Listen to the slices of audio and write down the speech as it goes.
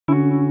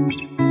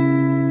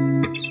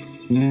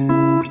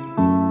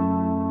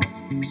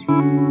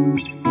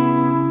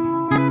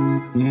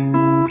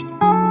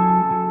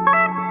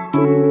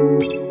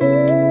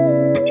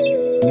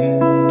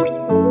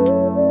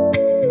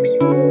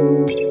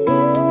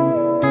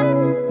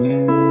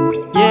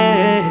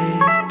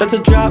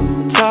That's a drop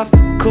top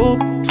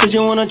coupe. Said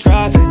you wanna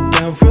drive it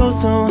down real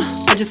soon.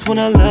 I just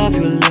wanna love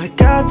you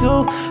like I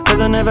do, cause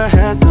I never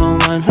had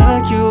someone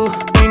like you.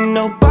 Ain't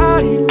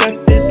nobody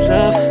got this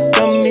love,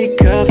 got me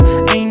cuffed.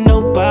 Ain't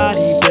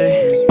nobody,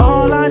 babe.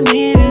 All I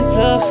need is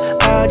love.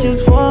 I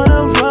just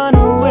wanna run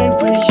away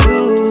with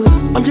you.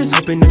 I'm just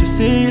hoping that you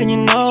see and you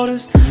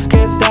notice.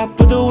 Can't stop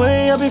with the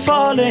way I be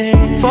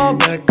falling. Fall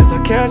back cause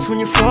I catch when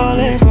you're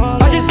falling.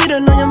 I just need to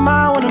know your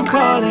mind when I'm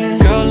calling.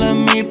 Girl, let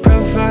me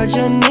provide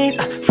your needs.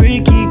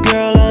 Freaky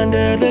girl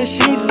under the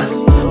sheets.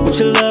 Won't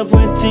you love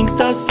when things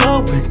start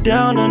slowing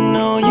down? I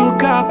know you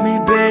got me,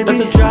 baby.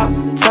 That's a drop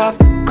top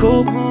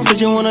coupe.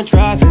 Said you wanna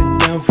drive it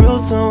down real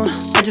soon.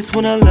 I just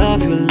wanna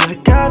love you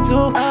like I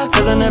do,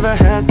 cause I never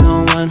had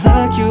someone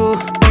like you.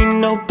 Ain't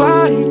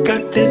nobody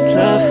got this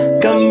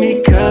love, got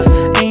me cuffed.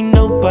 Ain't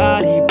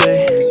nobody,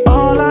 babe.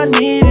 All I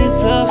need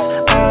is love.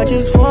 I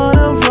just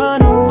wanna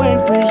run away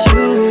with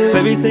you.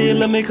 Baby, say you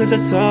love me cause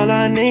that's all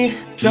I need.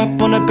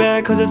 Drop on the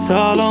bed cause it's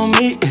all on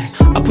me.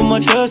 I put my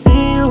trust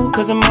in you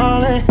cause I'm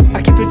all in.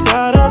 I keep it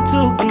tied up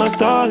too, I'm not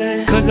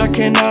stalling, cause I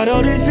cannot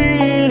hold these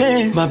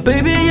feelings. My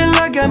baby, your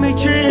love got me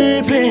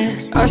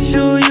tripping. I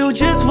show you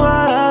just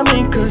what I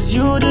mean, cause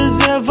you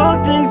deserve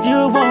all things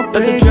you want,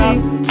 baby. That's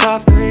a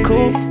drop top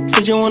coupe.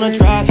 Said you wanna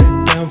drive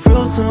it down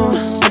real soon.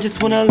 I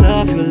just wanna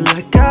love you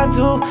like I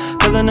do,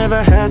 cause I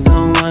never had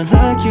someone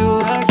like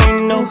you.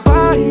 Ain't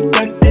nobody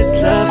got this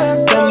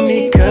love, got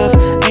me cuffed.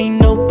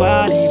 Ain't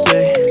nobody,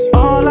 babe.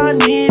 All I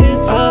need is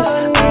love.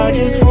 I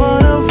just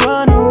wanna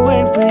run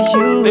away with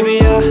you. Baby,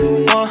 I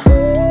want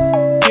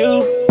you.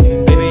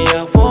 Baby,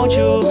 I want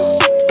you.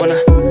 Wanna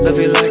love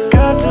you like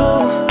I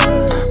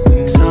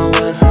do.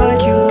 Someone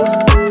like you,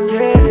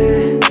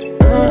 yeah.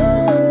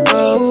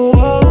 Oh,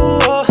 oh,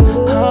 oh,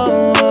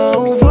 oh,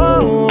 oh,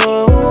 oh,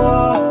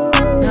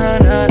 oh. Na,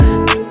 na,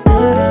 na,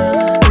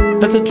 na.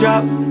 That's a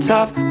drop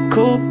top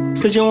coupe.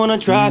 Said you wanna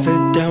drive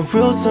it down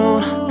real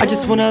soon. I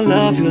just wanna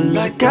love you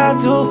like I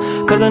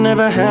do, cause I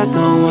never had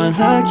someone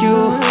like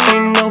you.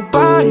 Ain't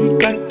nobody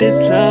got this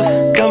love,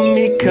 got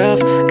me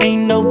cuffed.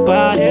 Ain't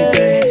nobody,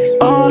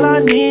 babe. All I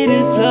need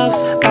is love.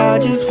 I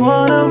just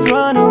wanna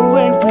run away.